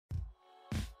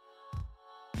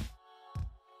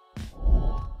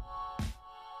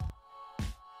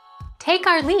Take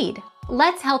our lead.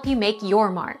 Let's help you make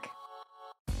your mark.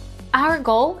 Our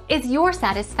goal is your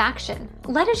satisfaction.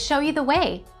 Let us show you the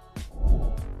way.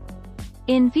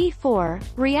 In v4,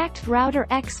 React Router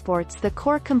exports the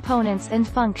core components and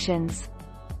functions.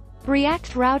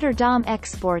 React Router DOM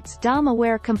exports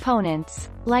DOM-aware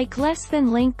components, like less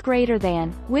than link greater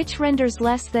than, which renders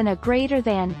less than a greater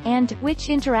than, and which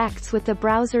interacts with the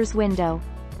browser's window.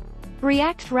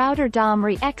 React Router DOM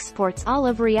re-exports all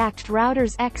of React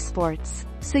Router's exports,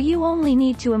 so you only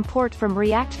need to import from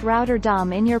React Router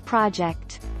DOM in your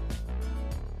project.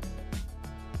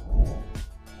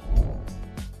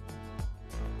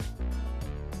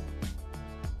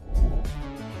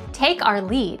 Take our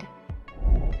lead.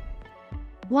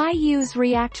 Why use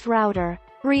React Router?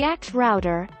 React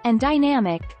Router, and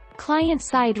dynamic,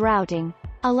 client-side routing,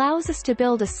 allows us to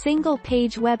build a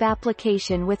single-page web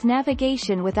application with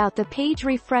navigation without the page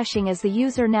refreshing as the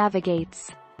user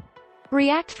navigates.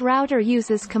 React Router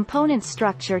uses component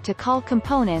structure to call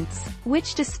components,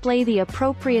 which display the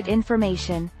appropriate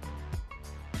information.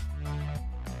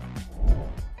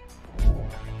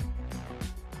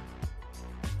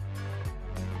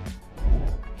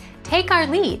 Take our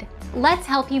lead. Let's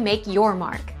help you make your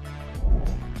mark.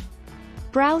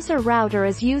 BrowserRouter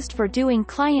is used for doing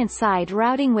client-side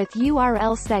routing with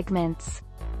URL segments.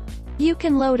 You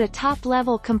can load a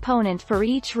top-level component for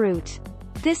each route.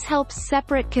 This helps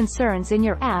separate concerns in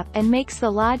your app and makes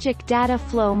the logic data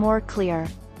flow more clear.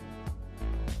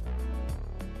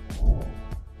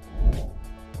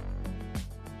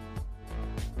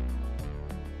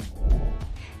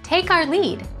 Take our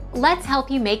lead. Let's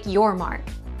help you make your mark.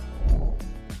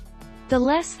 The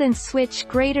less than switch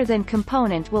greater than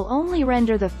component will only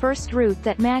render the first route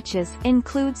that matches,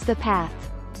 includes the path.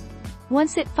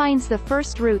 Once it finds the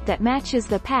first route that matches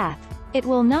the path, it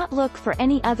will not look for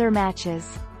any other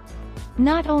matches.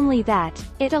 Not only that,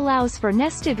 it allows for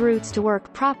nested routes to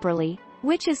work properly,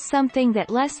 which is something that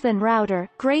less than router,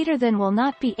 greater than will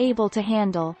not be able to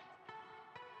handle.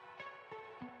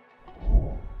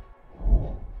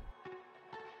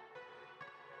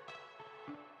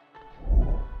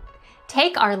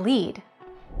 Take our lead.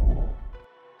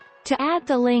 To add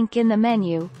the link in the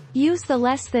menu, use the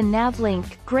less than nav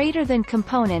link greater than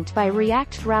component by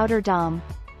React Router DOM.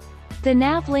 The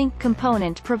nav link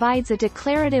component provides a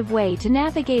declarative way to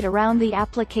navigate around the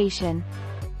application.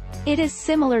 It is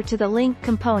similar to the link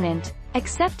component,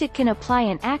 except it can apply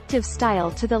an active style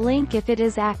to the link if it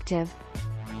is active.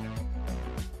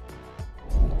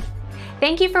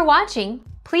 Thank you for watching.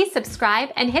 Please subscribe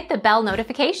and hit the bell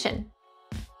notification.